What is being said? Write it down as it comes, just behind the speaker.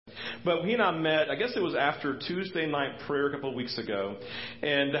But he and I met, I guess it was after Tuesday night prayer a couple of weeks ago.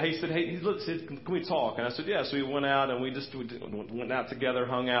 And he said, hey, look, can we talk? And I said, yeah. So we went out and we just went out together,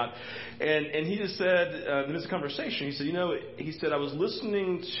 hung out. And he just said, in this conversation, he said, I was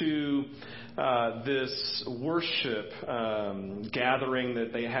listening to this worship gathering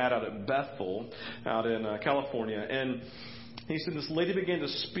that they had out at Bethel out in California. And he said this lady began to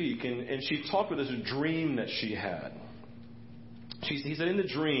speak, and she talked with this dream that she had. He said in the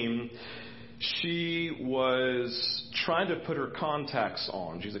dream, she was trying to put her contacts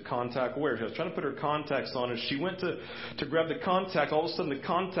on. She's a contact wearer. She was trying to put her contacts on, and she went to grab the contact. All of a sudden, the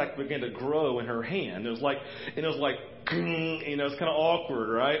contact began to grow in her hand. It was like, it's kind of awkward,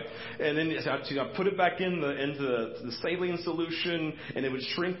 right? And then I put it back into the saline solution, and it would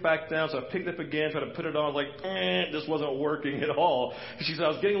shrink back down. So I picked it up again, tried to put it on. I was like, this wasn't working at all. She said, I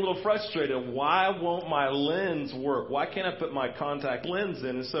was getting a little frustrated. Why won't my lens work? Why can't I put my contact lens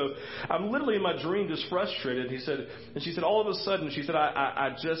in? And so I'm literally in my dream just frustrated. And she said, all of a sudden, she said,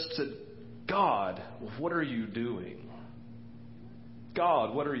 I just said, God, what are you doing?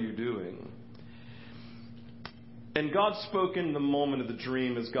 God, what are you doing? And God spoke in the moment of the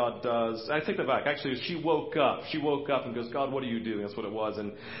dream as God does. I take that back. Actually, she woke up. She woke up and goes, God, what are you doing? That's what it was.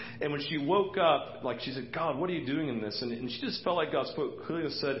 And when she woke up, she said, God, what are you doing in this? And she just felt like God spoke clearly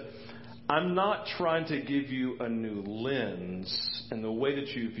and said, I'm not trying to give you a new lens in the way that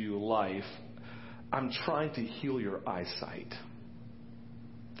you view life. I'm trying to heal your eyesight.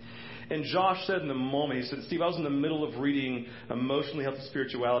 And Josh said in the moment, he said, Steve, I was in the middle of reading Emotionally Healthy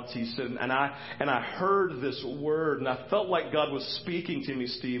Spirituality. He said, and I heard this word, and I felt like God was speaking to me,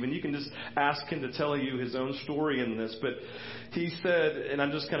 Steve. And you can just ask him to tell you his own story in this. But he said, and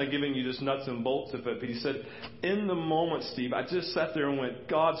I'm just kind of giving you just nuts and bolts of it, but he said, in the moment, Steve, I just sat there and went,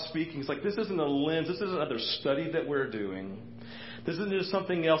 God speaking. He's like, this isn't a lens. This isn't another study that we're doing. This isn't just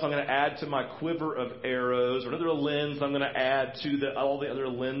something else I'm going to add to my quiver of arrows, or another lens I'm going to add to all the other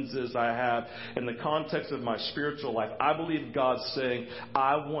lenses I have in the context of my spiritual life. I believe God's saying,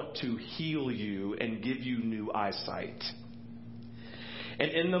 I want to heal you and give you new eyesight. And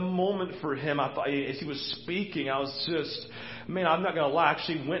in the moment for him, I thought, as he was speaking, I was just, I'm not going to lie, I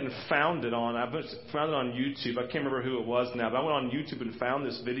actually went and found it on YouTube. I can't remember who it was now, but I went on YouTube and found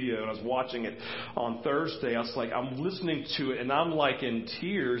this video, and I was watching it on Thursday. I was like, I'm listening to it, and I'm like in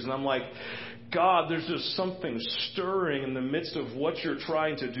tears, and I'm like, God, there's just something stirring in the midst of what you're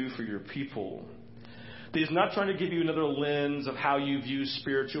trying to do for your people. He's not trying to give you another lens of how you view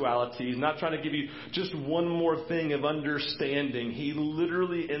spirituality. He's not trying to give you just one more thing of understanding. He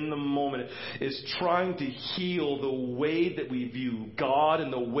literally, in the moment, is trying to heal the way that we view God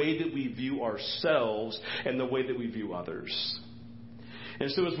and the way that we view ourselves and the way that we view others. And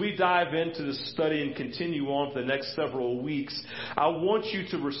so as we dive into this study and continue on for the next several weeks, I want you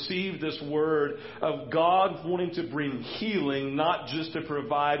to receive this word of God wanting to bring healing, not just to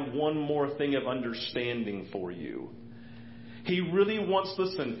provide one more thing of understanding for you. He really wants,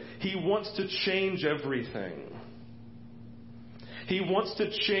 he wants to change everything. He wants to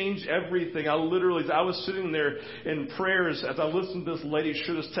change everything. I was sitting there in prayers as I listened to this lady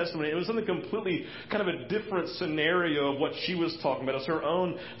share this testimony. It was something completely kind of a different scenario of what she was talking about. It's her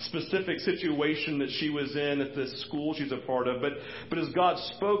own specific situation that she was in at this school she's a part of. But as God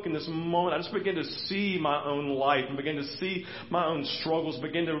spoke in this moment, I just began to see my own life and began to see my own struggles,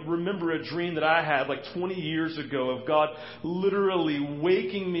 began to remember a dream that I had like 20 years ago of God literally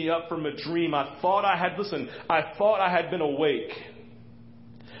waking me up from a dream. I thought I had been awake,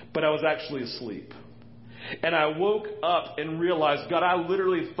 but I was actually asleep. And I woke up and realized, God, I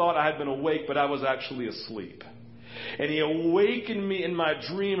literally thought I had been awake, but I was actually asleep. And he awakened me in my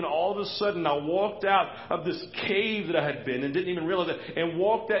dream, and all of a sudden I walked out of this cave that I had been and didn't even realize it, and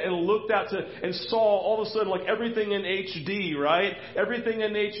walked out and looked out and saw all of a sudden like everything in HD, right? Everything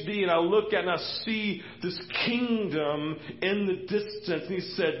in HD, and I look at and I see this kingdom in the distance, and he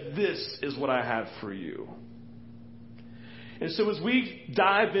said, this is what I have for you. And so as we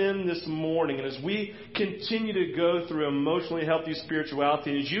dive in this morning and as we continue to go through emotionally healthy spirituality,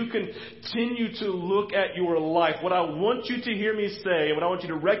 and as you continue to look at your life, what I want you to hear me say, and what I want you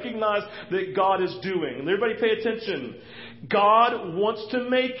to recognize that God is doing, and everybody pay attention, God wants to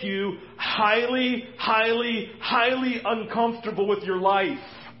make you highly, highly, highly uncomfortable with your life.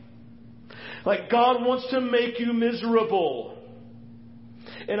 Like God wants to make you miserable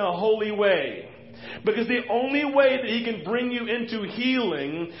in a holy way. Because the only way that he can bring you into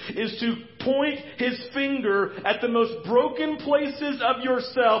healing is to point his finger at the most broken places of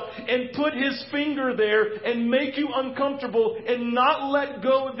yourself and put his finger there and make you uncomfortable and not let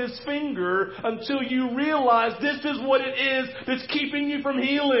go of his finger until you realize this is what it is that's keeping you from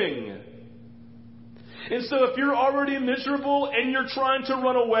healing. And so if you're already miserable and you're trying to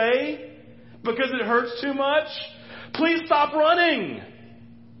run away because it hurts too much, please stop running.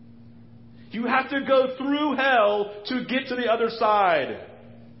 You have to go through hell to get to the other side.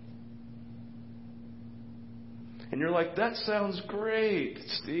 And you're like, that sounds great,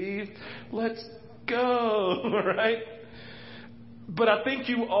 Steve. Let's go, right? But I think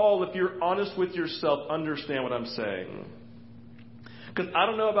you all, if you're honest with yourself, understand what I'm saying. Because I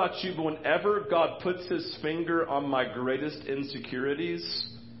don't know about you, but whenever God puts his finger on my greatest insecurities,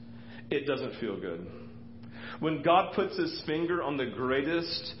 it doesn't feel good. When God puts his finger on the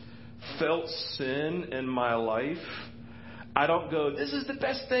greatest felt sin in my life, I don't go, this is the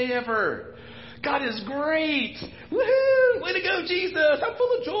best day ever. God is great. Woohoo! Way to go, Jesus. I'm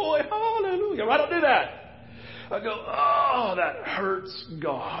full of joy. Hallelujah. I don't do that. I go, oh, that hurts,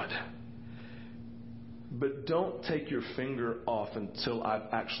 God. But don't take your finger off until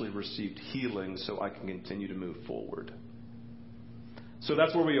I've actually received healing so I can continue to move forward. So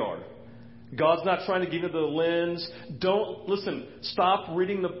that's where we are. God's not trying to give you the lens. Stop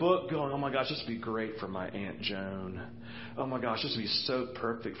reading the book going, oh my gosh, this would be great for my Aunt Joan. Oh my gosh, this would be so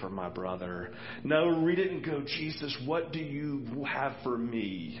perfect for my brother. No, read it and go, Jesus, what do you have for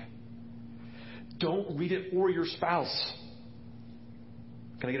me? Don't read it for your spouse.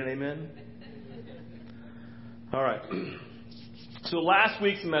 Can I get an amen? All right. So last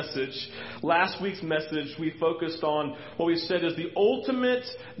week's message, we focused on what we said is the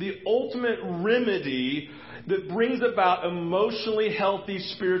ultimate remedy that brings about emotionally healthy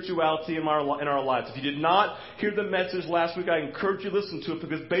spirituality in our lives. If you did not hear the message last week, I encourage you to listen to it,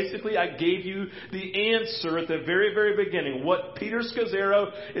 because basically I gave you the answer at the very, very beginning. What Peter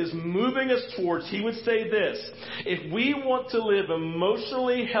Scazzero is moving us towards, he would say this: if we want to live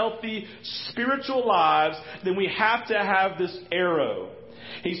emotionally healthy spiritual lives, then we have to have this arrow.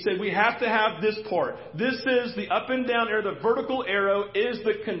 He said we have to have this part. This is the up and down arrow. The vertical arrow is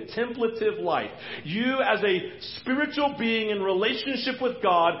the contemplative life. You, as a spiritual being in relationship with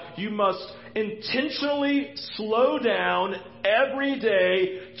God, you must intentionally slow down every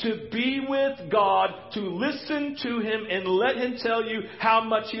day to be with God, to listen to him and let him tell you how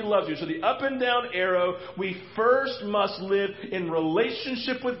much he loves you. So the up and down arrow, we first must live in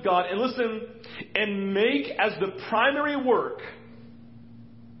relationship with God. And listen, and make as the primary work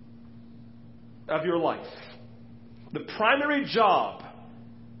of your life, the primary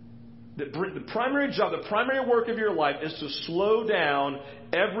work of your life is to slow down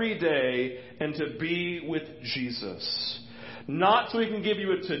every day and to be with Jesus. Not so he can give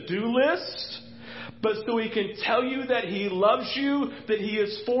you a to-do list, but so he can tell you that he loves you, that he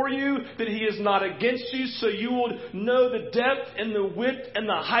is for you, that he is not against you, so you will know the depth and the width and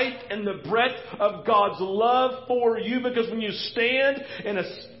the height and the breadth of God's love for you. Because when you stand in a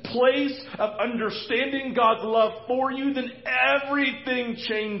place of understanding God's love for you, then everything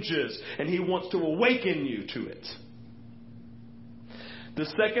changes, and he wants to awaken you to it. The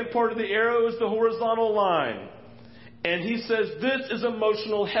second part of the arrow is the horizontal line, and he says this is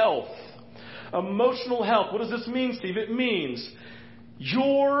emotional health. Emotional health. What does this mean, Steve? It means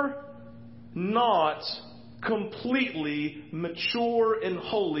you're not completely mature and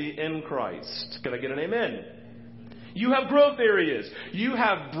holy in Christ. Can I get an amen? You have growth areas. You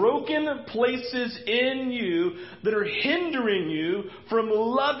have broken places in you that are hindering you from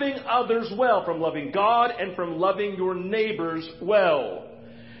loving others well, from loving God and from loving your neighbors well.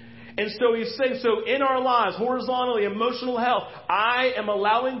 And so he's saying, so in our lives, horizontally, emotional health, I am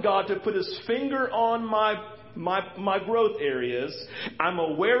allowing God to put his finger on my growth areas. I'm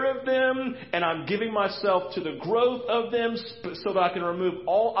aware of them, and I'm giving myself to the growth of them so that I can remove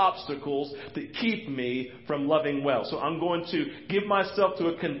all obstacles that keep me from loving well. So I'm going to give myself to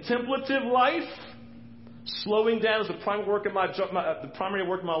a contemplative life. Slowing down is the primary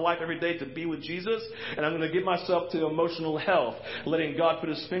work of my life every day, to be with Jesus. And I'm going to give myself to emotional health, letting God put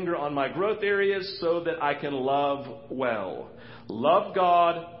his finger on my growth areas so that I can love well. Love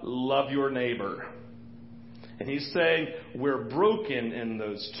God, love your neighbor. And he's saying we're broken in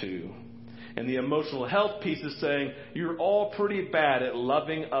those two. And the emotional health piece is saying you're all pretty bad at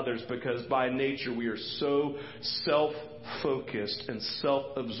loving others, because by nature we are so self-focused and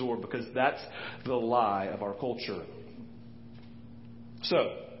self-absorbed, because that's the lie of our culture.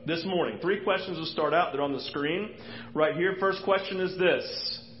 So, this morning, 3 questions to start out. They're on the screen right here. First question is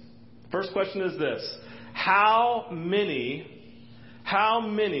this: First question is this. How many,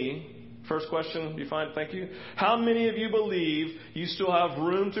 first question, you find, thank you. How many of you believe you still have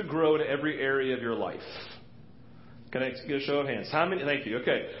room to grow in every area of your life? Can I get a show of hands? How many? Thank you.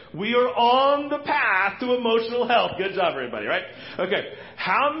 Okay. We are on the path to emotional health. Good job, everybody, right? Okay.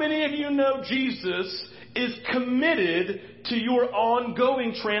 How many of you know Jesus is committed to your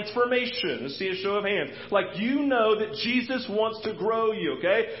ongoing transformation? Let's see a show of hands. Like, you know that Jesus wants to grow you,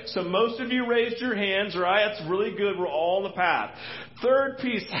 okay? So most of you raised your hands, right? That's really good. We're all on the path. Third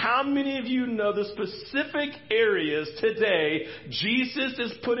piece, how many of you know the specific areas today Jesus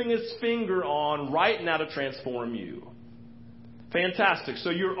is putting his finger on right now to transform you? Fantastic. So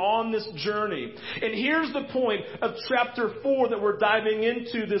you're on this journey. And here's the point of chapter 4 that we're diving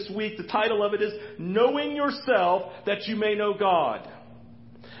into this week. The title of it is Knowing Yourself That You May Know God.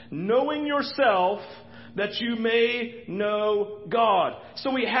 Knowing yourself that you may know God.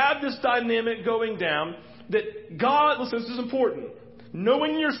 So we have this dynamic going down that God, listen, this is important.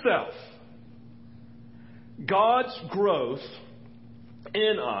 Knowing yourself. God's growth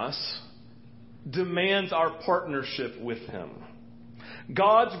in us demands our partnership with him.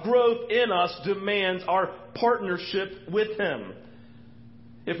 God's growth in us demands our partnership with him.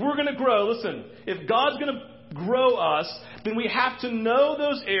 If we're going to grow, listen, if God's going to grow us, then we have to know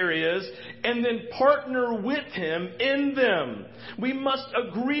those areas and then partner with him in them. We must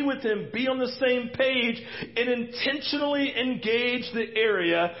agree with him, be on the same page, and intentionally engage the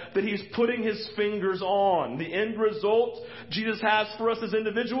area that he's putting his fingers on. The end result Jesus has for us as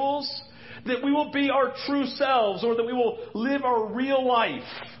individuals, that we will be our true selves, or that we will live our real life,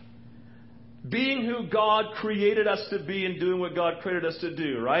 being who God created us to be and doing what God created us to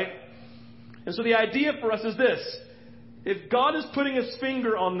do, right? And so the idea for us is this. If God is putting his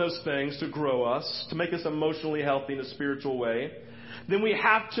finger on those things to grow us, to make us emotionally healthy in a spiritual way, then we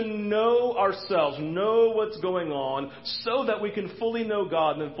have to know ourselves, know what's going on, so that we can fully know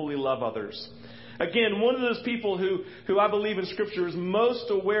God and then fully love others. Again, one of those people who I believe in Scripture is most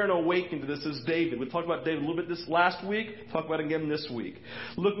aware and awakened to this is David. We talked about David a little bit this last week. Talk about it again this week.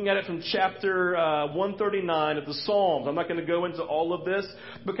 Looking at it from chapter 139 of the Psalms. I'm not going to go into all of this,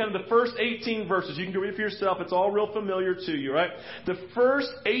 but kind of the first 18 verses. You can go read it for yourself. It's all real familiar to you, right? The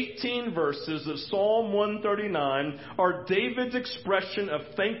first 18 verses of Psalm 139 are David's expression of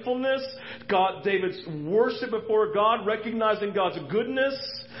thankfulness, David's worship before God, recognizing God's goodness,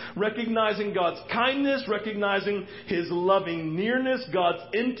 recognizing God's kindness, recognizing his loving nearness, God's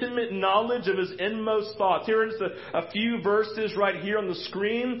intimate knowledge of his inmost thoughts. Here is a few verses right here on the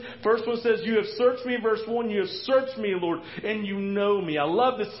screen. First one says, you have searched me, verse 1, you have searched me, Lord, and you know me. I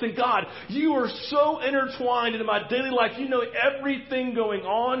love this thing. God, you are so intertwined into my daily life. You know everything going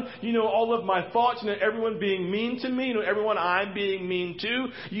on. You know all of my thoughts. You know everyone being mean to me. You know everyone I'm being mean to.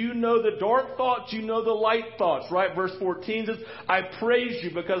 You know the dark thoughts. You know the light thoughts, right? Verse 14 says, I praise you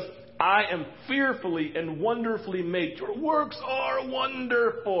because I am fearfully and wonderfully made. Your works are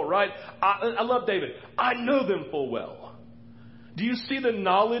wonderful, right? I love David. I know them full well. Do you see the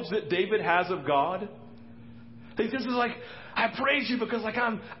knowledge that David has of God? This is like, I praise you because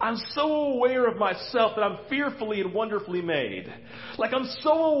I'm so aware of myself that I'm fearfully and wonderfully made. Like I'm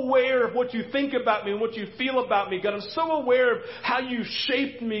so aware of what you think about me and what you feel about me, God. I'm so aware of how you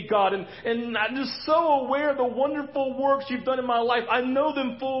shaped me, God. And I'm just so aware of the wonderful works you've done in my life. I know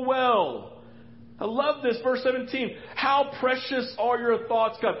them full well. I love this. Verse 17. How precious are your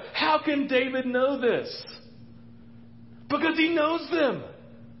thoughts, God? How can David know this? Because he knows them.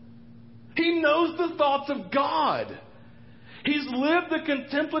 He knows the thoughts of God. He's lived the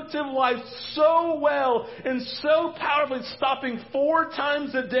contemplative life so well and so powerfully, stopping 4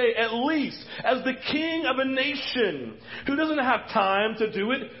 times a day at least as the king of a nation who doesn't have time to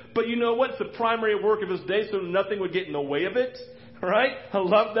do it. But you know what? It's the primary work of his day, so nothing would get in the way of it. Right? I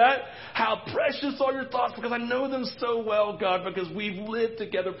love that. How precious are your thoughts because I know them so well, God, because we've lived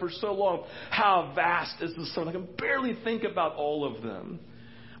together for so long. How vast is the sun? I can barely think about all of them.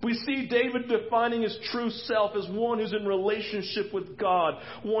 We see David defining his true self as one who's in relationship with God,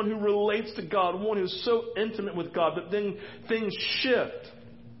 one who relates to God, one who's so intimate with God. But then things shift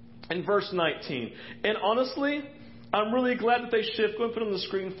in verse 19. And honestly, I'm really glad that they shift. Go and put it on the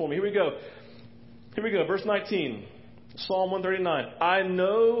screen for me. Here we go. Verse 19. Psalm 139. I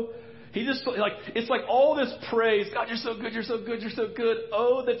know. It's like all this praise. God, you're so good, you're so good, you're so good.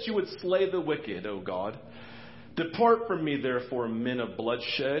 Oh, that you would slay the wicked, oh God. Depart from me, therefore, men of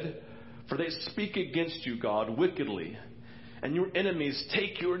bloodshed, for they speak against you, God, wickedly, and your enemies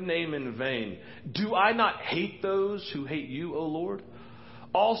take your name in vain. Do I not hate those who hate you, O Lord?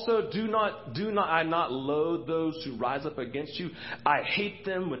 Also, do not I not loathe those who rise up against you? I hate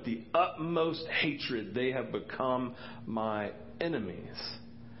them with the utmost hatred. They have become my enemies.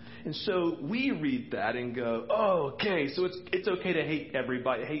 And so we read that and go, oh, okay, so it's okay to hate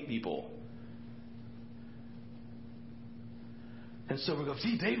everybody, hate people. And so we go,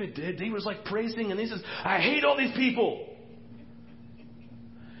 see, David did. David was like praising, and he says, I hate all these people.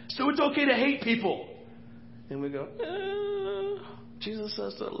 So it's okay to hate people. And we go, Jesus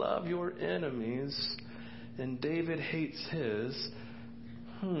says to love your enemies, and David hates his.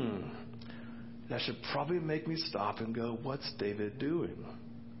 That should probably make me stop and go, what's David doing?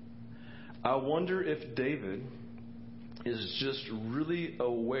 I wonder if David is just really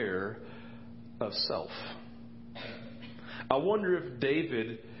aware of self. I wonder if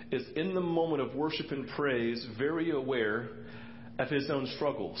David is in the moment of worship and praise very aware of his own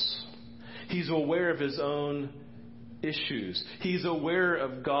struggles. He's aware of his own issues. He's aware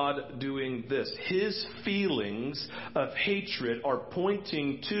of God doing this. His feelings of hatred are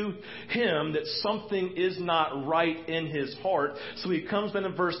pointing to him that something is not right in his heart. So he comes then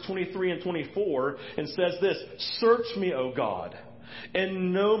in verse 23 and 24 and says this, search me, O God,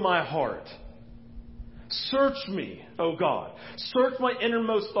 and know my heart. Search me, O God. Search my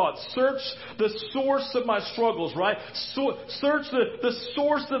innermost thoughts. Search the source of my struggles, right? Search the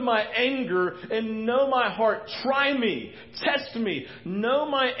source of my anger and know my heart. Try me. Test me. Know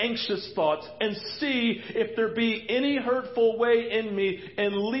my anxious thoughts and see if there be any hurtful way in me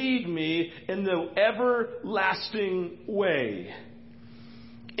and lead me in the everlasting way.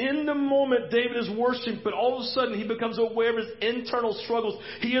 In the moment, David is worshiping, but all of a sudden he becomes aware of his internal struggles.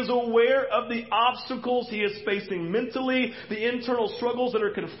 He is aware of the obstacles he is facing mentally, the internal struggles that are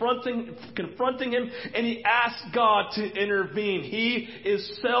confronting him, and he asks God to intervene. He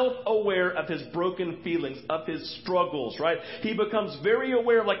is self-aware of his broken feelings, of his struggles, right? He becomes very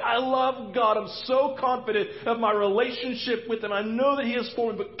aware of, like, I love God. I'm so confident of my relationship with him. I know that he is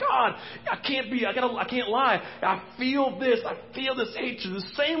for me, but God, I can't lie. I feel this. I feel this hatred.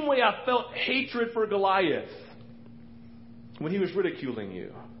 The same way I felt hatred for Goliath when he was ridiculing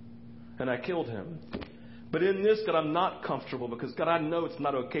you and I killed him. But in this, God, I'm not comfortable because, God, I know it's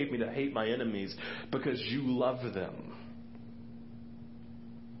not okay for me to hate my enemies because you love them.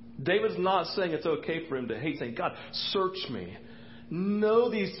 David's not saying it's okay for him to hate, saying, God, search me. Know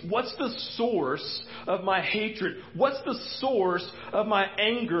these. What's the source of my hatred? What's the source of my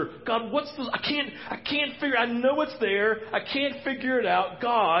anger? God, I can't figure, I know it's there. I can't figure it out.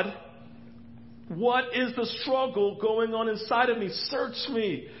 God, what is the struggle going on inside of me? Search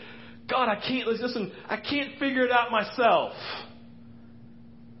me. God, I can't figure it out myself.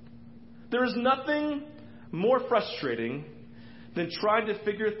 There is nothing more frustrating than trying to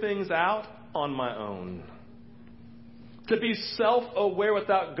figure things out on my own. To be self-aware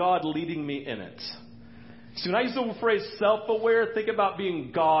without God leading me in it. See, when I use the phrase self-aware, think about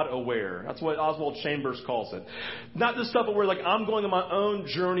being God-aware. That's what Oswald Chambers calls it. Not just self-aware, like I'm going on my own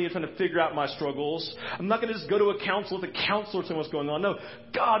journey and trying to figure out my struggles. I'm not going to just go to a counselor, the counselor tell me what's going on. No,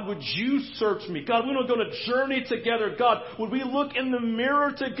 God, would you search me? God, we want to go on a journey together. God, would we look in the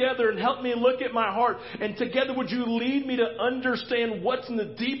mirror together and help me look at my heart? And together, would you lead me to understand what's in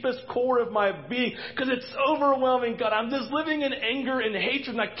the deepest core of my being? Because it's overwhelming, God. I'm just living in anger and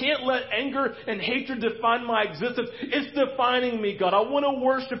hatred, and I can't let anger and hatred define my existence. It's defining me, God. I want to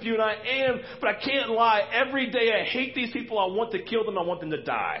worship you, and I am, but I can't lie. Every day I hate these people. I want to kill them. I want them to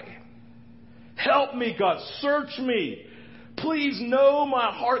die. Help me, God. Search me. Please know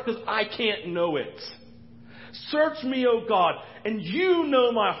my heart because I can't know it. Search me, oh God, and you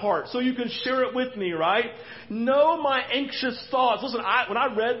know my heart so you can share it with me, right? Know my anxious thoughts. Listen, when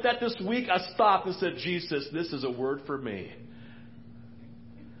I read that this week, I stopped and said, Jesus, this is a word for me.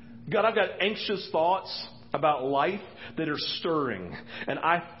 God, I've got anxious thoughts about life that are stirring. And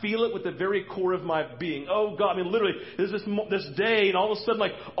I feel it with the very core of my being. Oh God, I mean literally, there's this day and all of a sudden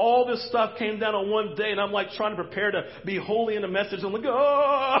like all this stuff came down on one day and I'm like trying to prepare to be holy in the message. I'm like,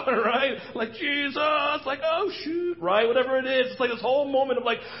 oh, right? Like Jesus, like, oh shoot, right? Whatever it is. It's like this whole moment of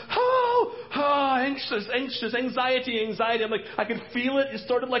like, anxious, anxiety. I'm like, I could feel it. It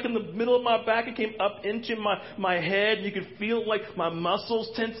started like in the middle of my back. It came up into my head. You could feel like my muscles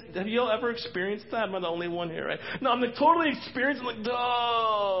tense. Have you all ever experienced that? I'm not the only one here, right? No, I'm like totally experiencing like,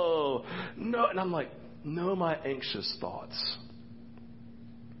 no. And I'm like, know my anxious thoughts.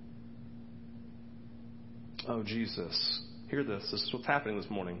 Oh, Jesus. Hear this. This is what's happening this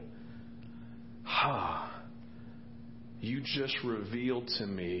morning. You just revealed to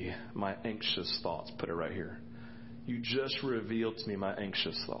me my anxious thoughts. Put it right here. You just revealed to me my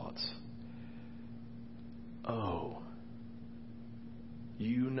anxious thoughts. Oh.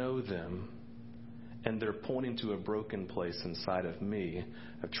 You know them, and they're pointing to a broken place inside of me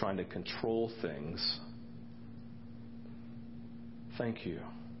of trying to control things. Thank you,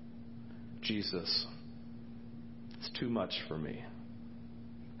 Jesus. It's too much for me.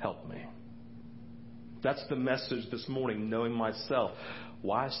 Help me. That's the message this morning, knowing myself.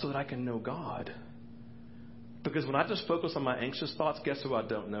 Why? So that I can know God. Because when I just focus on my anxious thoughts, guess who I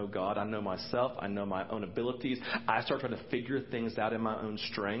don't know? God. I know myself. I know my own abilities. I start trying to figure things out in my own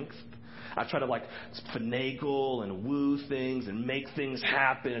strength. I try to finagle and woo things and make things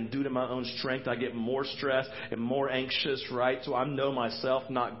happen and do it in my own strength. I get more stressed and more anxious, right? So I know myself,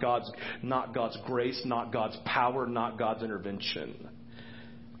 not God's grace, not God's power, not God's intervention.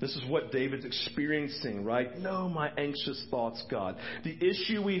 This is what David's experiencing, right? Know my anxious thoughts, God. The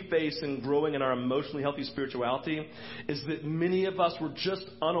issue we face in growing in our emotionally healthy spirituality is that many of us were just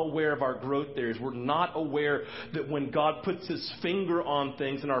unaware of our growth areas. We're not aware that when God puts his finger on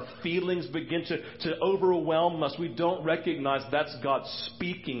things and our feelings begin to overwhelm us, we don't recognize that's God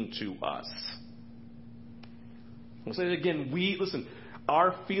speaking to us. I'll say it again.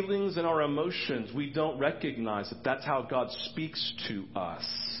 Our feelings and our emotions, we don't recognize that that's how God speaks to us,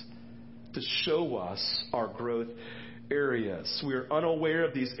 to show us our growth areas. We are unaware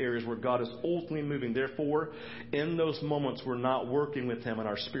of these areas where God is ultimately moving. Therefore, in those moments, we're not working with him in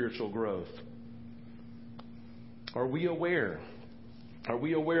our spiritual growth. Are we aware? Are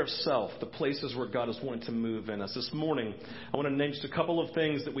we aware of self, the places where God is wanting to move in us? This morning, I want to name just a couple of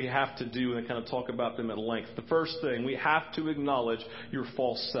things that we have to do and kind of talk about them at length. The first thing, we have to acknowledge your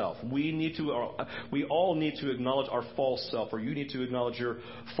false self. We all need to acknowledge our false self, or you need to acknowledge your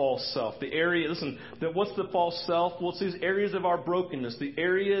false self. What's the false self? Well, it's these areas of our brokenness, the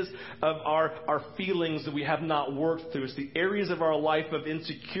areas of our feelings that we have not worked through. It's the areas of our life of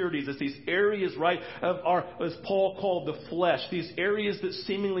insecurities. It's these areas, right, of our, as Paul called, the flesh. These areas that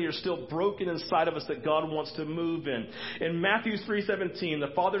seemingly are still broken inside of us that God wants to move in. In Matthew 3:17,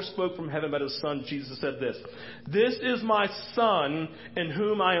 the Father spoke from heaven about his Son. Jesus said this, "This is my Son in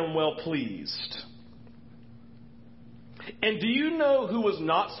whom I am well pleased." And do you know who was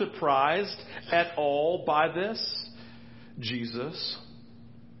not surprised at all by this? Jesus.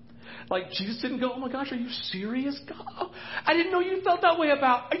 Jesus didn't go, "Oh my gosh, are you serious? God, I didn't know you felt that way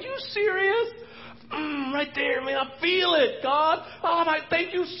about. Are you serious? Right there, man, I feel it, God. Oh,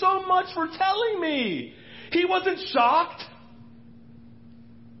 thank you so much for telling me." He wasn't shocked.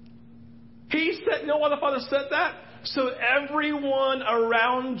 He said, you know why the Father said that? So everyone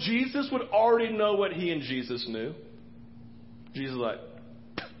around Jesus would already know what he and Jesus knew. Jesus was like,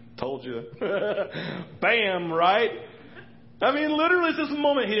 told you. Bam, right? Literally, it's this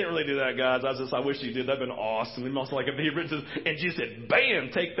moment. He didn't really do that, guys. I wish he did. That'd been awesome. He must if he written this, and Jesus said, "Bam,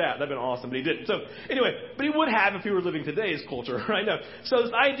 take that." That'd been awesome, but he didn't. So anyway, but he would have if he were living today's culture, right now. So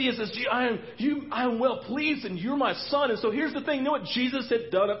this idea says, I am well pleased, and you're my Son. And so here's the thing. You know what Jesus had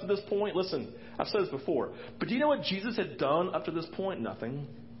done up to this point? Listen, I've said this before, but do you know what Jesus had done up to this point? Nothing.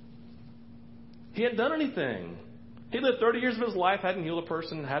 He hadn't done anything. He lived 30 years of his life, hadn't healed a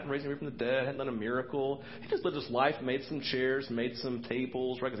person, hadn't raised anybody from the dead, hadn't done a miracle. He just lived his life, made some chairs, made some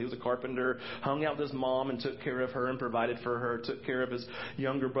tables, right? Because he was a carpenter, hung out with his mom and took care of her and provided for her, took care of his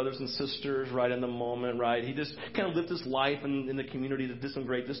younger brothers and sisters right in the moment, right? He just kind of lived his life in the community, did some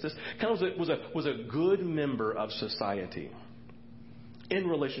great, this kind of was a good member of society in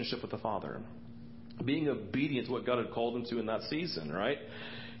relationship with the Father, being obedient to what God had called him to in that season, right?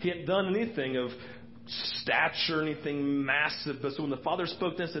 He hadn't done anything of stature, anything massive. But so when the Father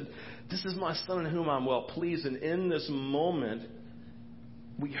spoke to us and said, "This is my Son in whom I'm well pleased," and in this moment,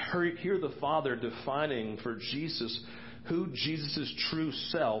 we hear the Father defining for Jesus who Jesus' true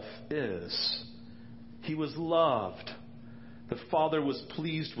self is. He was loved. The Father was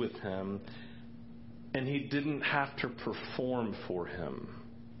pleased with him, and he didn't have to perform for him.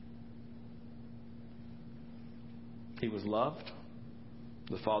 He was loved.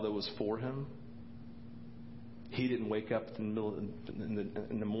 The Father was for him. He didn't wake up in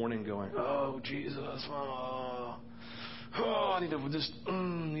the morning going, "Oh, Jesus, I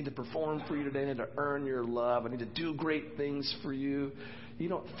need to perform for you today. I need to earn your love. I need to do great things for you." You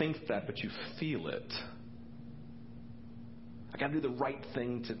don't think that, but you feel it. I got to do the right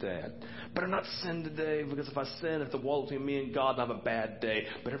thing today. Better not sin today, because if I sin, if the wall between me and God, I have a bad day.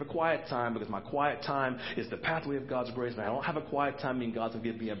 Better have a quiet time, because my quiet time is the pathway of God's grace. If I don't have a quiet time, meaning God's going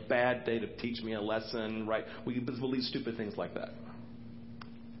to give me a bad day to teach me a lesson, right? We believe stupid things like that.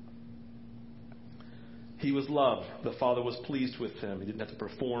 He was loved. The Father was pleased with him. He didn't have to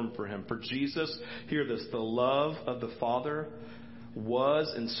perform for him. For Jesus, hear this, the love of the Father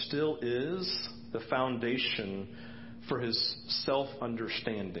was and still is the foundation for his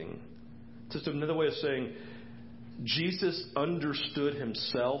self-understanding. Just another way of saying Jesus understood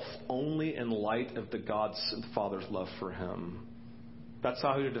himself only in light of the Father's love for him. That's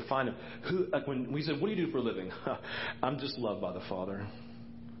how he would define him. When we said, what do you do for a living? I'm just loved by the Father.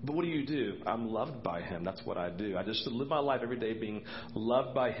 But what do you do? I'm loved by him. That's what I do. I just live my life every day being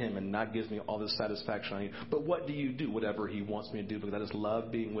loved by him, and that gives me all the satisfaction I need. But what do you do? Whatever he wants me to do, because I just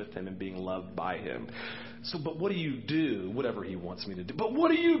love being with him and being loved by him. So, but what do you do? Whatever he wants me to do. But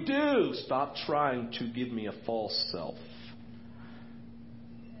what do you do? Stop trying to give me a false self.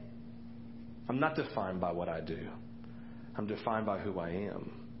 I'm not defined by what I do. I'm defined by who I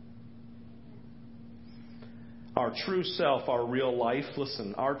am. Our true self, our real life,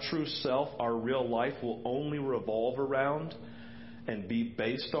 listen, our true self, our real life will only revolve around and be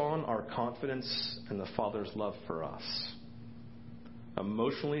based on our confidence in the Father's love for us.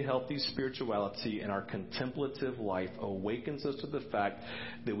 Emotionally healthy spirituality and our contemplative life awakens us to the fact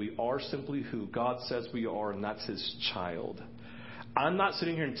that we are simply who God says we are, and that's his child. I'm not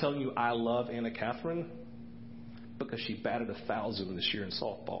sitting here and telling you I love Anna Catherine because she batted 1,000 this year in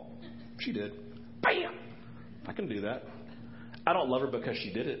softball. She did. Bam! I can do that. I don't love her because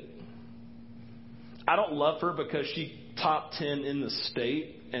she did it. I don't love her because she top 10 in the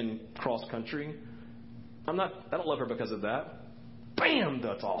state and cross country. I don't love her because of that. Bam!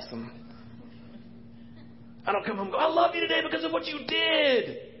 That's awesome. I don't come home and go, I love you today because of what you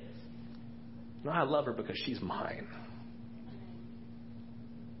did. No, I love her because she's mine.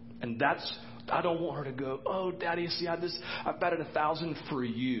 And I don't want her to go, oh, Daddy, see, I batted 1,000 for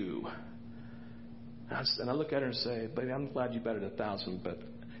you. And I look at her and say, baby, I'm glad you batted 1,000, but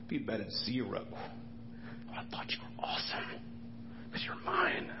if you batted 0, I thought you were awesome because you're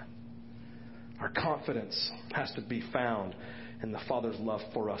mine. Our confidence has to be found in the Father's love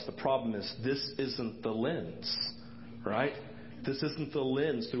for us. The problem is this isn't the lens, right? This isn't the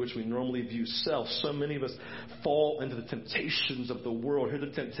lens through which we normally view self. So many of us fall into the temptations of the world. Here are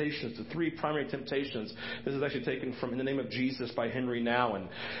the temptations, the 3 primary temptations. This is actually taken from In the Name of Jesus by Henry Nouwen.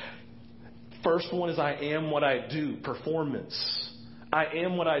 First one is I am what I do, performance. I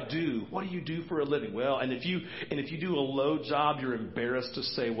am what I do. What do you do for a living? Well, and if you do a low job, you're embarrassed to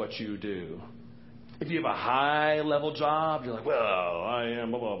say what you do. If you have a high level job, you're like, well, I am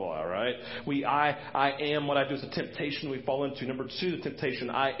blah, blah, blah, right? I am what I do. It's a temptation we fall into. Number 2, the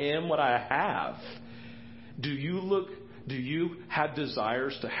temptation, I am what I have. Do you have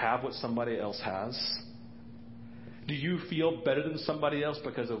desires to have what somebody else has? Do you feel better than somebody else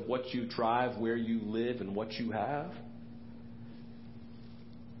because of what you drive, where you live, and what you have?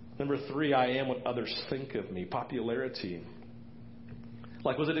 Number 3, I am what others think of me. Popularity.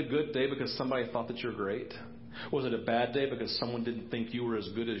 Like, was it a good day because somebody thought that you're great? Was it a bad day because someone didn't think you were as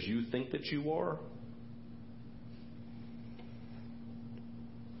good as you think that you are?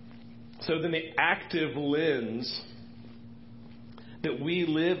 So then the active lens that we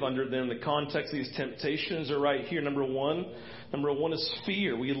live under then in the context of these temptations are right here. Number one is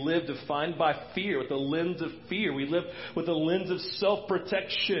fear. We live defined by fear, with the lens of fear. We live with the lens of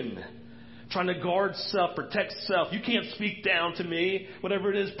self-protection. Trying to guard self, protect self. You can't speak down to me.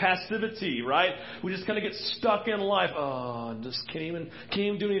 Whatever it is, passivity, right? We just kind of get stuck in life. Oh, just can't even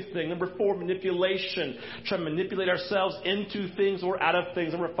do anything. Number 4, manipulation. Try to manipulate ourselves into things or out of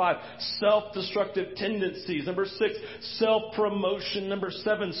things. Number 5, self-destructive tendencies. Number 6, self-promotion. Number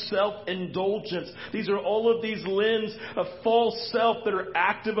 7, self-indulgence. These are all of these lenses of false self that are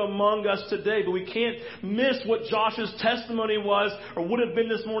active among us today. But we can't miss what Josh's testimony was or would have been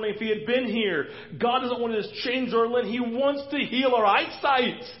this morning if he had been here. God doesn't want to just change our lens. He wants to heal our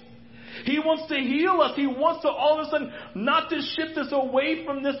eyesight. He wants to heal us. He wants to all of a sudden not to shift us away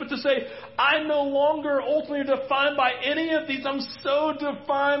from this, but to say, I'm no longer ultimately defined by any of these. I'm so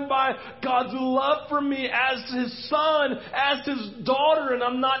defined by God's love for me as his son, as his daughter, and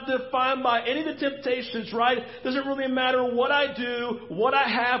I'm not defined by any of the temptations, right? It doesn't really matter what I do, what I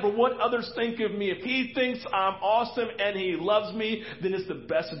have, or what others think of me. If he thinks I'm awesome and he loves me, then it's the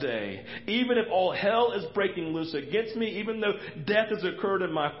best day. Even if all hell is breaking loose against me, even though death has occurred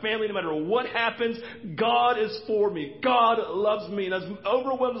in my family, no matter what happens, God is for me. God loves me. And as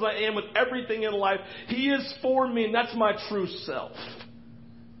overwhelmed as I am with everything in life, he is for me, and that's my true self.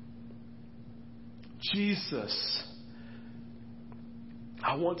 Jesus.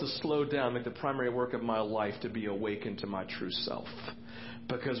 I want to slow down, make the primary work of my life to be awakened to my true self.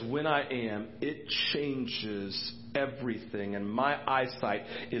 Because when I am, it changes everything, and my eyesight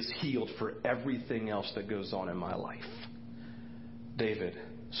is healed for everything else that goes on in my life. David,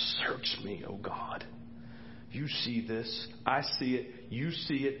 search me, O God. You see this. I see it. You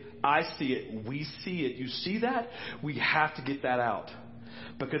see it. I see it. We see it. You see that? We have to get that out.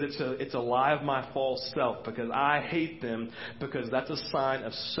 Because it's a lie of my false self. Because I hate them. Because that's a sign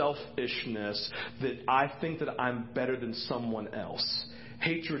of selfishness. That I think that I'm better than someone else.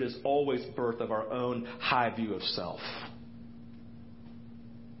 Hatred is always birth of our own high view of self.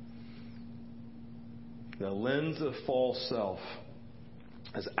 The lens of false self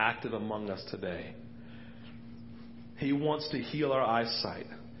is active among us today. He wants to heal our eyesight.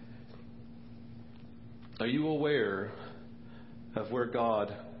 Are you aware of where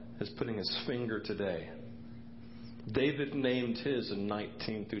God is putting his finger today? David named his in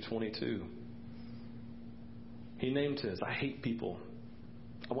 19 through 22. He named his. I hate people.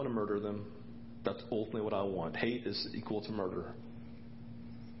 I want to murder them. That's ultimately what I want. Hate is equal to murder.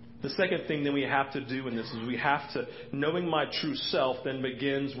 The second thing that we have to do in this is we have to, knowing my true self then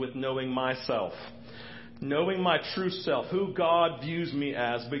begins with knowing myself. Knowing my true self, who God views me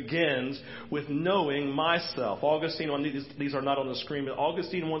as, begins with knowing myself. Augustine, these are not on the screen, but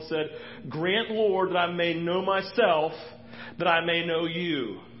Augustine once said, "Grant, Lord, that I may know myself, that I may know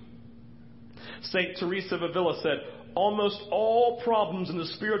you." St. Teresa of Avila said, "Almost all problems in the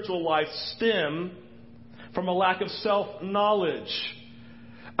spiritual life stem from a lack of self-knowledge."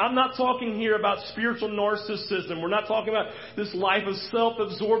 I'm not talking here about spiritual narcissism. We're not talking about this life of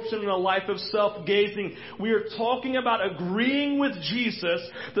self-absorption and a life of self-gazing. We are talking about agreeing with Jesus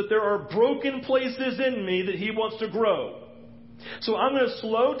that there are broken places in me that he wants to grow. So I'm going to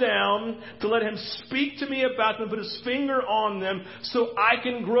slow down to let him speak to me about them, put his finger on them so I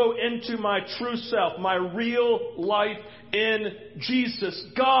can grow into my true self, my real life in Jesus.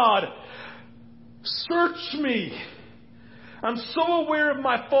 God, search me. I'm so aware of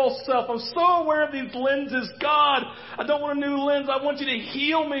my false self. I'm so aware of these lenses. God, I don't want a new lens. I want you to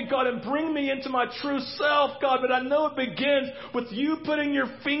heal me, God, and bring me into my true self, God. But I know it begins with you putting your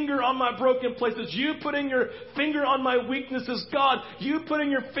finger on my broken places. You putting your finger on my weaknesses, God. You putting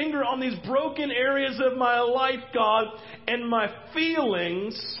your finger on these broken areas of my life, God. And my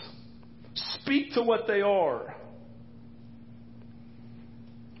feelings speak to what they are.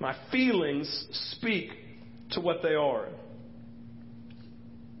 My feelings speak to what they are.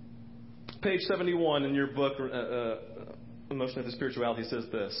 Page 71 in your book, Emotion of Spirituality, says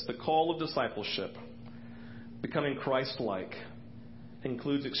this: the call of discipleship, becoming Christ-like,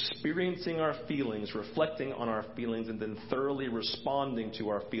 includes experiencing our feelings, reflecting on our feelings, and then thoroughly responding to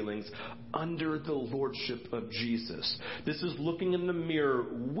our feelings under the lordship of Jesus. This is looking in the mirror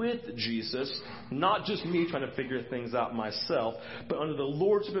with Jesus, not just me trying to figure things out myself, but under the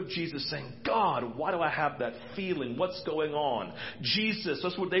lordship of Jesus, saying, God, why do I have that feeling? What's going on? Jesus,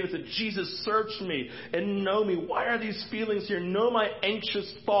 that's what David said, Jesus, search me and know me. Why are these feelings here? Know my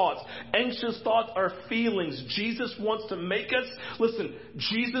anxious thoughts. Anxious thoughts are feelings. Jesus wants to make us, listen,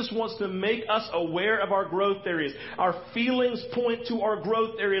 Jesus wants to make us aware of our growth areas. Our feelings point to our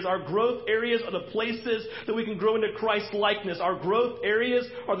growth areas. Our growth areas are the places that we can grow into Christ likeness. Our growth areas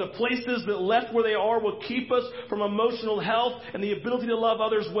are the places that left where they are will keep us from emotional health and the ability to love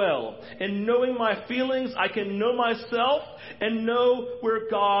others well. And knowing my feelings, I can know myself and know where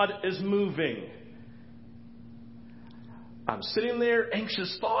God is moving. I'm sitting there,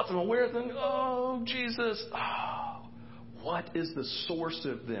 anxious thoughts. I'm aware of them. Oh, Jesus. What is the source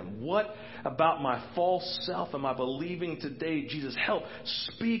of them? What about my false self am I believing today? Jesus, help.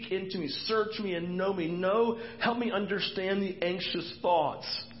 Speak into me. Search me and know me. Help me understand the anxious thoughts.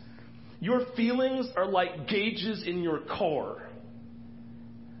 Your feelings are like gauges in your car.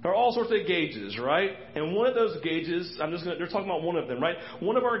 There are all sorts of gauges, right? And one of those gauges, they're talking about one of them, right?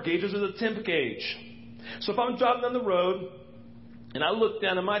 One of our gauges is a temp gauge. So if I'm driving down the road, and I look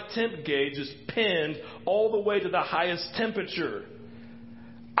down and my temp gauge is pinned all the way to the highest temperature,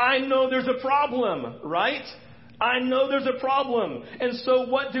 I know there's a problem, right? I know there's a problem. And so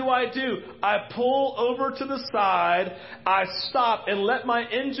what do? I pull over to the side, I stop and let my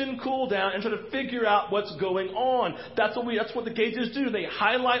engine cool down and try to figure out what's going on. That's what the gauges do. They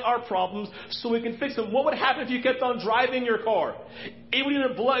highlight our problems so we can fix them. What would happen if you kept on driving your car? It would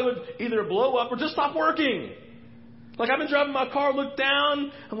either blow up or just stop working. Like, I've been driving my car, look down,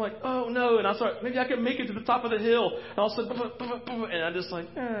 I'm like, oh no, and I start, maybe I can make it to the top of the hill, and all of a sudden, and I just like,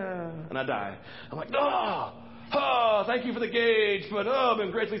 and I die. I'm like, thank you for the gauge, but I've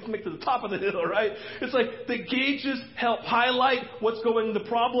been grateful to make it to the top of the hill, right? It's like the gauges help highlight what's going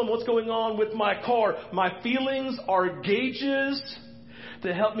on with my car. My feelings are gauges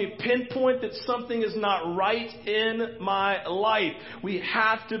to help me pinpoint that something is not right in my life. We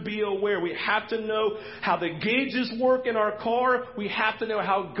have to be aware. We have to know how the gauges work in our car. We have to know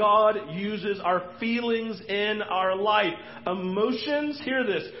how God uses our feelings in our life. Emotions, hear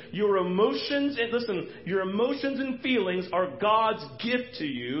this, your emotions and feelings are God's gift to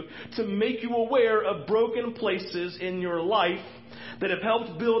you to make you aware of broken places in your life that have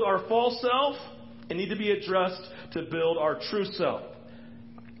helped build our false self and need to be addressed to build our true self.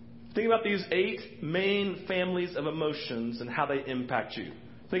 Think about these 8 main families of emotions and how they impact you.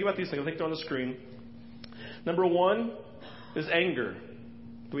 Think about these things. I think they're on the screen. Number 1 is anger.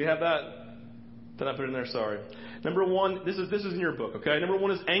 Do we have that? Did I put it in there? Sorry. Number 1, this is in your book, okay? Number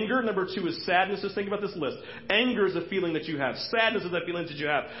 1 is anger. Number 2 is sadness. Just think about this list. Anger is a feeling that you have. Sadness is a feeling that you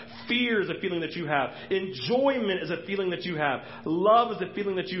have. Fear is a feeling that you have. Enjoyment is a feeling that you have. Love is a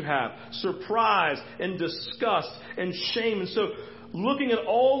feeling that you have. Surprise and disgust and shame. And so looking at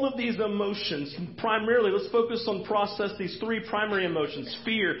all of these emotions, primarily, let's focus on process these 3 primary emotions,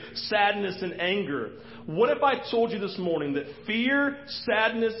 fear, sadness, and anger. What if I told you this morning that fear,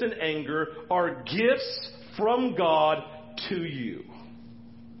 sadness, and anger are gifts from God to you?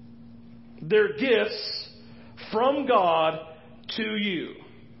 They're gifts from God to you.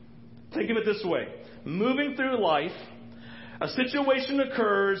 Think of it this way. Moving through life, a situation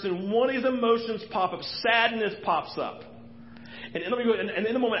occurs and one of these emotions pop up. Sadness pops up. And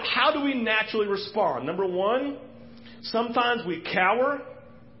in a moment, how do we naturally respond? Number 1, sometimes we cower,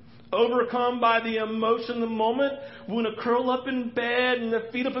 overcome by the emotion of the moment. We want to curl up in bed in the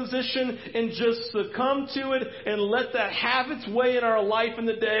fetal position and just succumb to it and let that have its way in our life in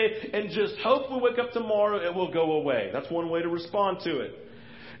the day and just hope we wake up tomorrow it will go away. That's one way to respond to it.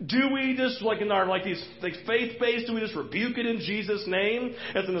 Do we just, like in our, like these faith-based, do we just rebuke it in Jesus' name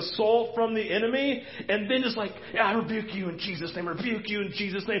as an assault from the enemy? And then just like, yeah, I rebuke you in Jesus' name, rebuke you in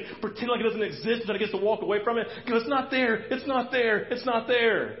Jesus' name. Pretend like it doesn't exist, that I get to walk away from it. Because it's not there, it's not there, it's not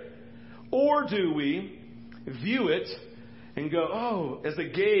there. Or do we view it and go, oh, as a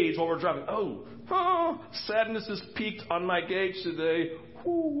gauge while we're driving, sadness has peaked on my gauge today.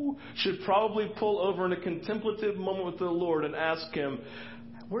 Should probably pull over in a contemplative moment with the Lord and ask Him,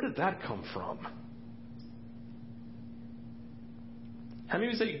 where did that come from? How many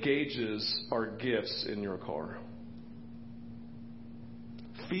of you say gauges are gifts in your car?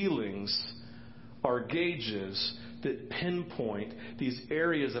 Feelings are gauges that pinpoint these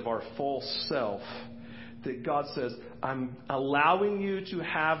areas of our false self that God says, I'm allowing you to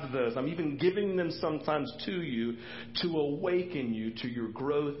have those. I'm even giving them sometimes to you to awaken you to your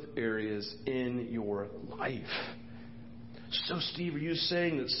growth areas in your life. So, Steve, are you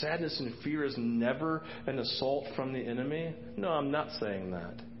saying that sadness and fear is never an assault from the enemy? No, I'm not saying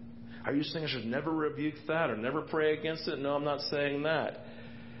that. Are you saying I should never rebuke that or never pray against it? No, I'm not saying that.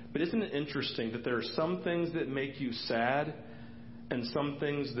 But isn't it interesting that there are some things that make you sad and some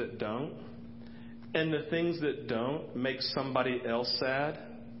things that don't? And the things that don't make somebody else sad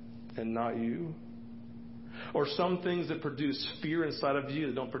and not you? Or some things that produce fear inside of you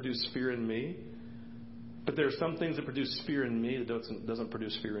that don't produce fear in me? But there are some things that produce fear in me that doesn't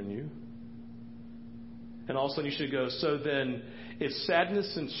produce fear in you. And all of a sudden you should go, so then if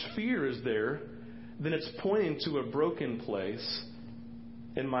sadness and fear is there, then it's pointing to a broken place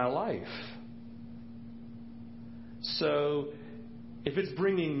in my life. So if it's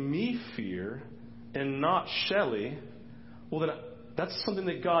bringing me fear and not Shelley, well then that's something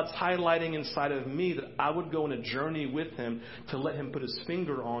that God's highlighting inside of me that I would go on a journey with Him to let Him put His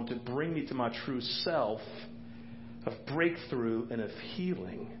finger on to bring me to my true self of breakthrough and of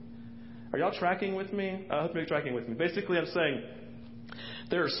healing. Are y'all tracking with me? I hope you're tracking with me. Basically, I'm saying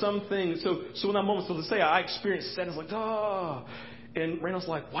there are some things. So in that moment, so to say I experienced sadness, like, and Randall's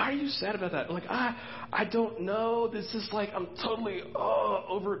like, why are you sad about that? I'm like, I don't know. This is like, I'm totally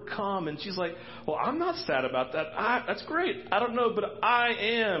overcome. And she's like, well, I'm not sad about that. That's great. I don't know, but I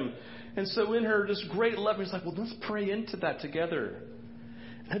am. And so in her just great love, he's like, well, let's pray into that together.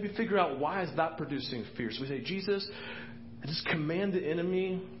 And help you figure out why is that producing fear. So we say, Jesus, I just command the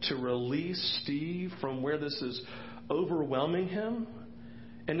enemy to release Steve from where this is overwhelming him.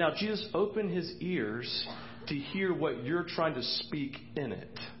 And now, Jesus, open his ears to hear what you're trying to speak in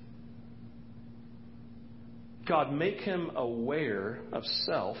it. God, make him aware of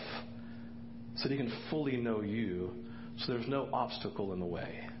self so that he can fully know you, so there's no obstacle in the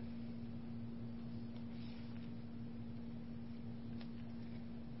way.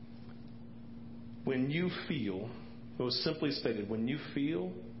 When you feel, it was simply stated, when you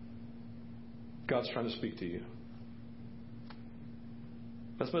feel, God's trying to speak to you.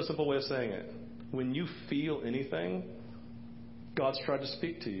 That's a simple way of saying it. When you feel anything, God's tried to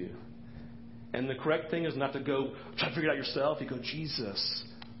speak to you. And the correct thing is not to go try to figure it out yourself. You go, Jesus,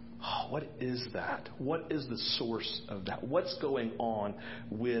 what is that? What is the source of that? What's going on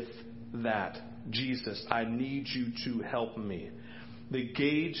with that? Jesus, I need you to help me. The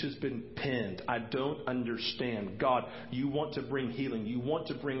gauge has been pinned. I don't understand. God, you want to bring healing. You want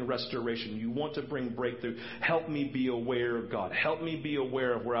to bring restoration. You want to bring breakthrough. Help me be aware of God. Help me be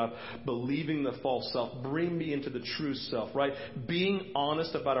aware of where I'm believing the false self. Bring me into the true self, right? Being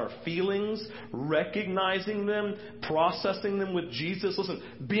honest about our feelings, recognizing them, processing them with Jesus. Listen,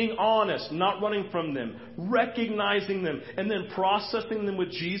 being honest, not running from them, recognizing them, and then processing them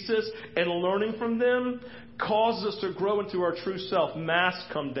with Jesus and learning from them causes us to grow into our true self. Masks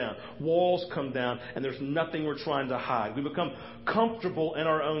come down, walls come down, and there's nothing we're trying to hide. We become comfortable in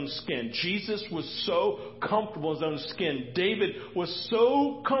our own skin. Jesus was so comfortable in his own skin. David was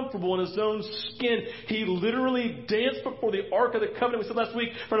so comfortable in his own skin. He literally danced before the Ark of the Covenant, we said last week,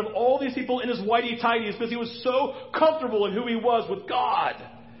 in front of all these people in his whitey-tighties because he was so comfortable in who he was with God.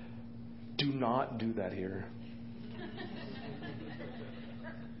 Do not do that here.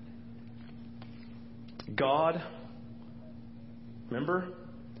 God, remember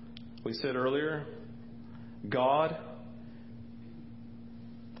we said earlier, God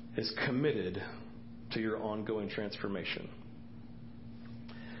is committed to your ongoing transformation.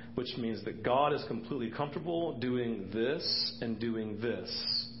 Which means that God is completely comfortable doing this and doing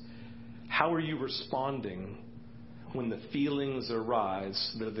this. How are you responding when the feelings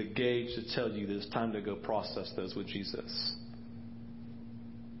arise that are the gauge to tell you that it's time to go process those with Jesus?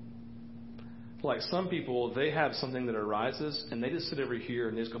 Like some people, they have something that arises, and they just sit over here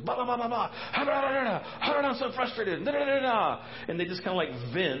and they just go, blah, blah, blah, blah, blah, I'm so frustrated, and they just kind of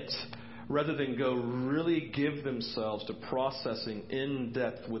like vent rather than go really give themselves to processing in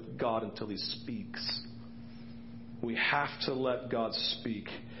depth with God until he speaks. We have to let God speak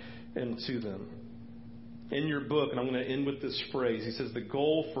into them. In your book, and I'm going to end with this phrase, he says the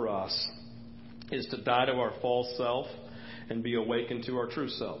goal for us is to die to our false self and be awakened to our true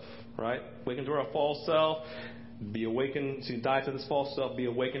self. Right? Awaken to our false self, be awakened to die to this false self, be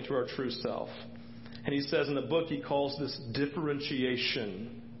awakened to our true self. And he says in the book, he calls this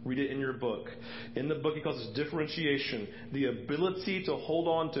differentiation. Read it in your book. In the book, he calls this differentiation, the ability to hold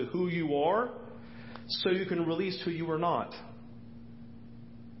on to who you are so you can release who you are not.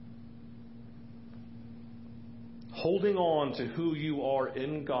 Holding on to who you are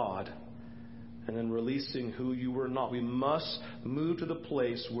in God and then releasing who you were not. We must move to the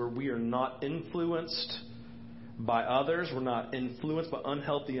place where we are not influenced by others. We're not influenced by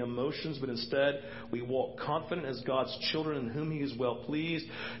unhealthy emotions, but instead we walk confident as God's children in whom he is well pleased,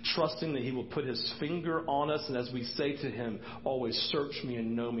 trusting that he will put his finger on us. And as we say to him, always search me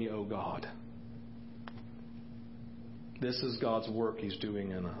and know me, O God. This is God's work he's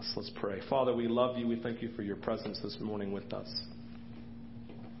doing in us. Let's pray. Father, we love you. We thank you for your presence this morning with us.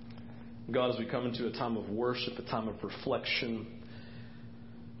 God, as we come into a time of worship, a time of reflection,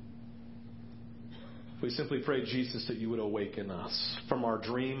 we simply pray, Jesus, that you would awaken us from our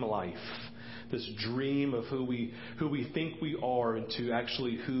dream life, this dream of who we think we are, into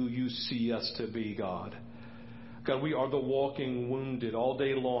actually who you see us to be, God. God, we are the walking wounded all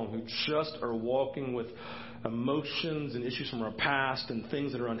day long who just are walking with emotions and issues from our past and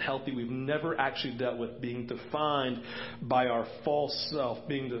things that are unhealthy we've never actually dealt with, being defined by our false self,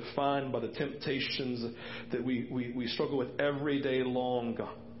 being defined by the temptations that we struggle with every day long,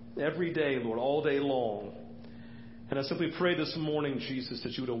 God. Every day, Lord, all day long. And I simply pray this morning, Jesus,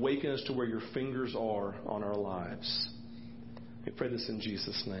 that you would awaken us to where your fingers are on our lives. We pray this in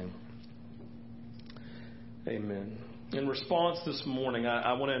Jesus' name. Amen. In response this morning,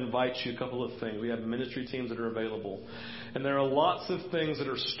 I want to invite you a couple of things. We have ministry teams that are available. And there are lots of things that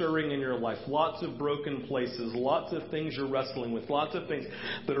are stirring in your life. Lots of broken places. Lots of things you're wrestling with. Lots of things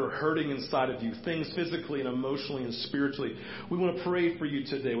that are hurting inside of you. Things physically and emotionally and spiritually. We want to pray for you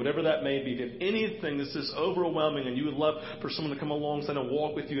today, whatever that may be. If anything this is overwhelming and you would love for someone to come alongside and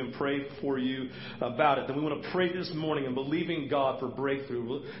walk with you and pray for you about it, then we want to pray this morning and believing God for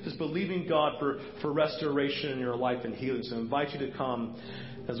breakthrough. Just believing God for restoration in your life and healing. So I invite you to come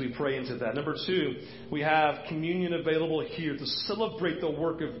as we pray into that. Number 2, we have communion available here to celebrate the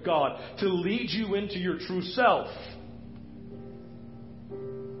work of God, to lead you into your true self.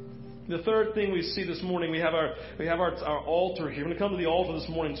 The third thing we see this morning, we have our altar here. When we come to the altar this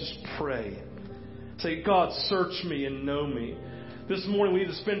morning, just pray. Say, God, search me and know me. This morning we need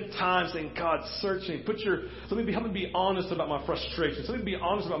to spend time saying, God, search me. Help me be honest about my frustrations. Let me be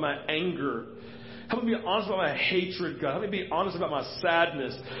honest about my anger. Help me be honest about my hatred, God. Help me be honest about my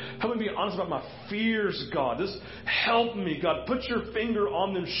sadness. Help me be honest about my fears, God. Just help me, God. Put your finger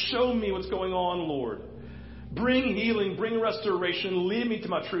on them. Show me what's going on, Lord. Bring healing. Bring restoration. Lead me to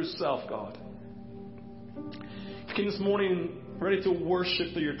my true self, God. If you came this morning ready to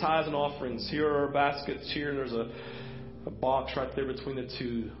worship through your tithes and offerings, here are our baskets here, and there's a box right there between the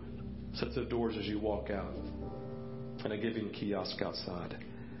two sets of doors as you walk out, and a giving kiosk outside.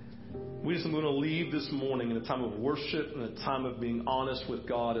 We just want to leave this morning in a time of worship and a time of being honest with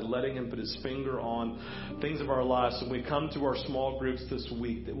God and letting Him put His finger on things of our lives. So when we come to our small groups this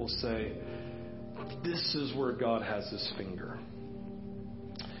week, that will say, this is where God has His finger.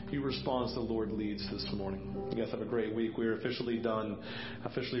 You respond as the Lord leads this morning. You guys have a great week. We're officially done. I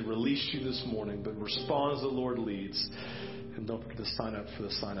officially released you this morning, but respond as the Lord leads. And don't forget to sign up for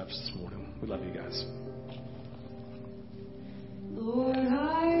the sign-ups this morning. We love you guys. Lord,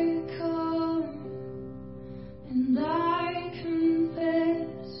 I come and I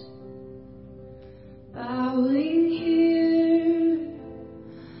confess, bowing here,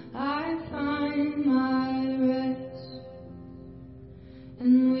 I find my rest,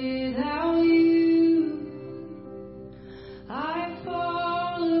 and without you, I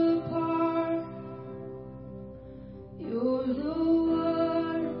fall apart. You're the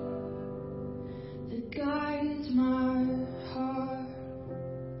word that guides my heart.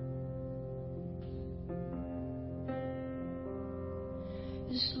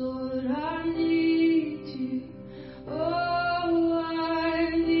 Yes, Lord, I need you. Oh, I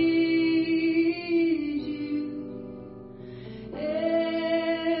need you.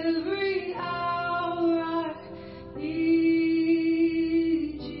 Every hour I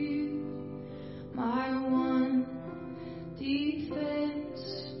need you. My one defense,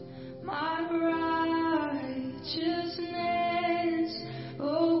 my righteousness.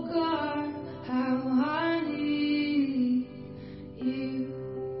 Oh God, how I need you.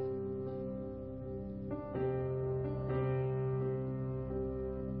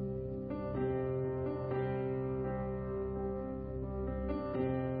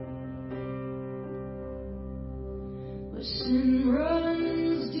 Listen.